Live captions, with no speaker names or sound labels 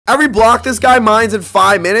Every block this guy mines in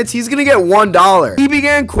 5 minutes, he's gonna get $1. He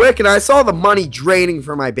began quick, and I saw the money draining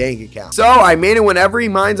from my bank account. So I made it whenever he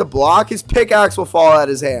mines a block, his pickaxe will fall out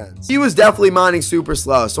his hands. He was definitely mining super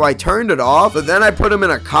slow, so I turned it off, but then I put him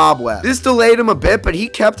in a cobweb. This delayed him a bit, but he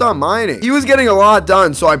kept on mining. He was getting a lot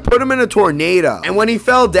done, so I put him in a tornado. And when he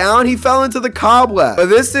fell down, he fell into the cobweb. But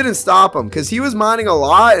this didn't stop him, because he was mining a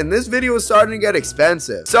lot, and this video was starting to get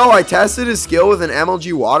expensive. So I tested his skill with an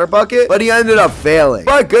MLG water bucket, but he ended up failing.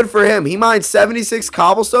 But good for him. He mined 76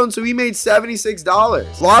 cobblestone, so he made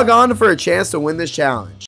 $76. Log on for a chance to win this challenge.